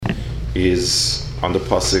is on the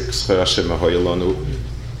pasuk Zchor Hashem Mehoyelanu.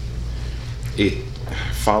 It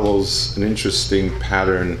follows an interesting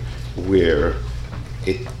pattern where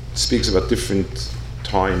it speaks about different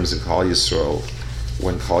times in Klal Yisrael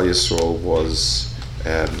when Klal Yisrael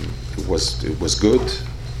was good,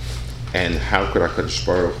 and how could HaKadosh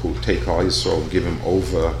Baruch Hu take Klal Yisrael and give him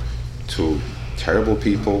over to terrible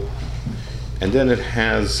people. And then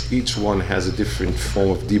each one has a different form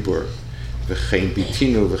of dibur. V'chein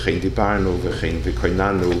bitinu, v'chein dibarnu, v'chein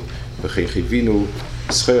v'koinanu, v'chein chivinu,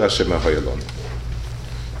 Zchor Hashem Mehoyelanu.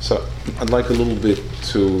 So I'd like a little bit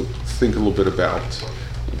to think a little bit about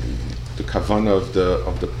the kavanah of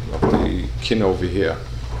the kin over here.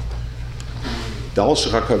 The Al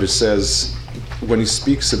Shulchan Aruch says when he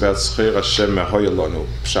speaks about Zchor Hashem Mehoyelanu,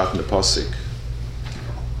 pshat in the pasuk.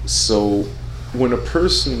 So when a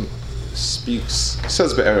person speaks, he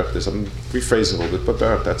says be'erech this. I'm rephrasing a little bit, but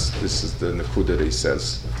be'erech this is the nekuda that he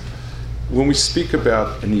says. When we speak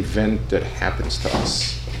about an event that happens to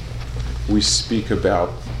us, we speak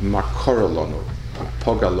about makora lanu,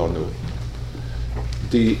 poga lanu.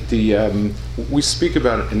 We speak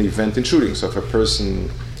about an event in shooting. So if a person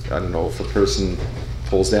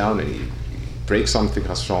falls down and he breaks something,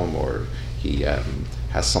 Hashem, or he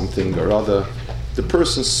has something or other, the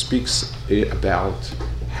person speaks about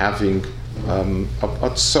having a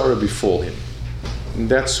tzara befall him. And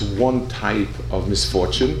that's one type of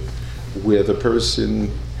misfortune where the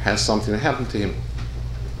person has something that happened to him.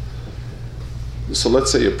 So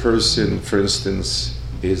let's say a person, for instance,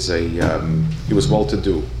 he was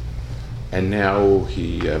well-to-do, and now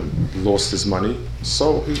he lost his money,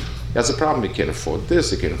 so he has a problem. He can't afford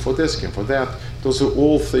this, he can't afford this, he can't afford that. Those are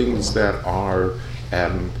all things that are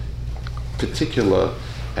particular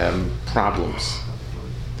problems.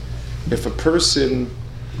 If a person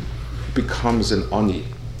becomes an ani,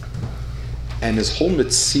 and his whole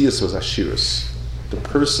metzius was ashiris, the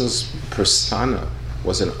person's persona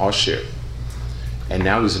was an asher, and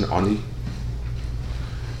now he's an ani.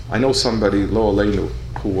 I know somebody, Lo Aleinu,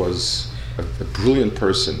 who was a brilliant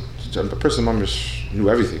person, a person who knew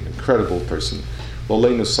everything, incredible person. Lo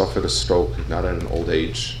Aleinu suffered a stroke, not at an old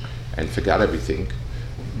age, and forgot everything.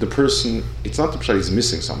 The person, it's not the pshat he's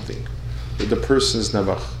missing something. The person is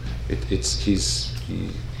never, he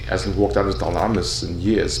hasn't walked out of his dalamis in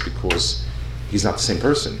years because he's not the same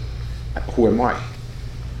person. Who am I?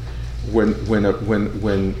 When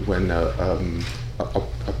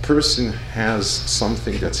a person has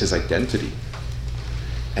something that's his identity,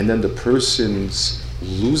 and then the person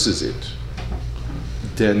loses it,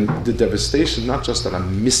 then the devastation, not just that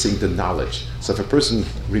I'm missing the knowledge. So if a person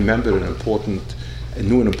remembered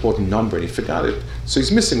knew an important number and he forgot it, so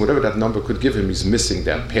he's missing whatever that number could give him, he's missing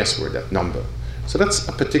that password, that number. So that's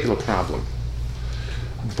a particular problem.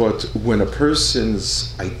 But when a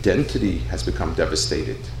person's identity has become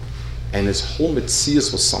devastated, and his whole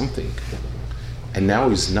metzius was something, and now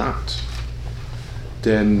he's not,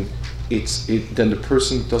 then the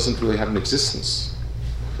person doesn't really have an existence.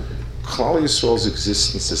 Klal Yisrael's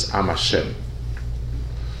existence is Am Hashem.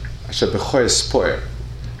 Asher b'choy espoer.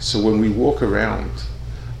 So when we walk around,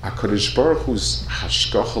 HaKadosh Baruch Hu's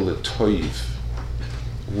hashgacha l'toiv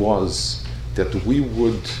was that we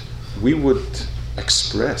would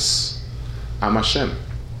express Am Hashem.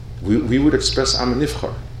 We would express Am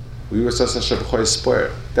Nivchar. We would express Asher b'choy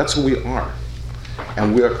espoer. That's who we are.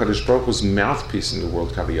 And we are HaKadosh Baruch Hu's mouthpiece in the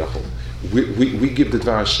world, Kaviyachol. We give the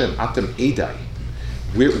Dvar Hashem, Atem Edai.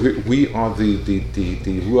 We are the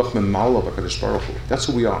Ruach Memala of HaKadosh Baruch Hu. That's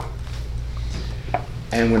who we are.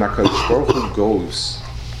 And when HaKadosh Baruch Hu goes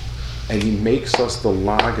and he makes us the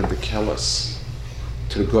lag and the kelas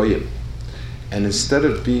to the goyim, and instead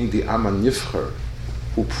of being the Am HaNivchar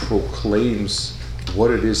who proclaims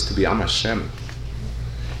what it is to be Am Hashem,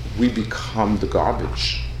 we become the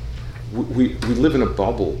garbage. We live in a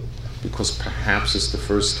bubble because perhaps it's the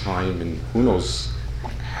first time in who knows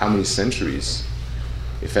how many centuries,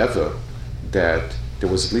 if ever, that there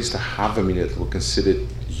was at least a Havamina that were considered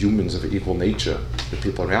humans of equal nature, the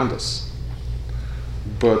people around us.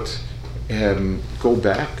 But go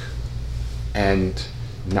back, and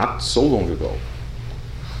not so long ago,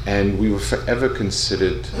 and we were forever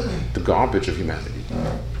considered the garbage of humanity.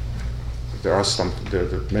 There are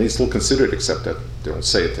many still consider it, except that they don't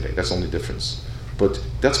say it today. That's the only difference. But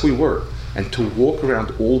that's who we were. And to walk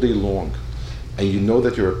around all day long, and you know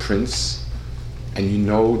that you're a prince, and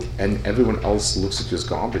everyone else looks at you as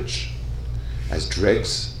garbage, as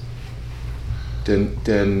dregs, then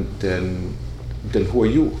who are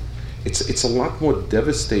you? It's a lot more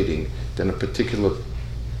devastating than a particular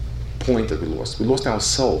point that we lost. We lost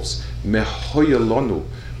ourselves. Mehoyelanu.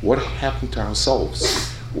 What happened to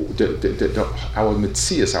ourselves? our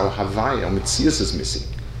Metzias, our Havaya, our Metzias is missing.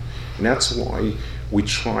 And that's why we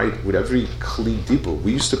tried with every Kli Dibur.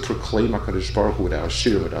 We used to proclaim HaKadosh Baruch Hu with our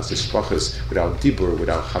Shir, with our Zishpachas, with our Dibur, with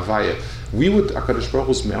our Havaya. We would, HaKadosh Baruch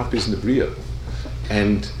Hu's Me'apis Nebriya.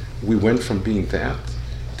 And we went from being that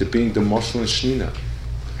to being the Moshel and Shnina.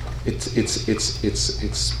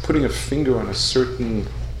 It's putting a finger on a certain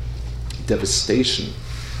devastation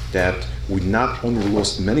that we not only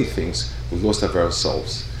lost many things, we lost of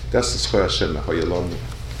ourselves. That's the Zchor Hashem.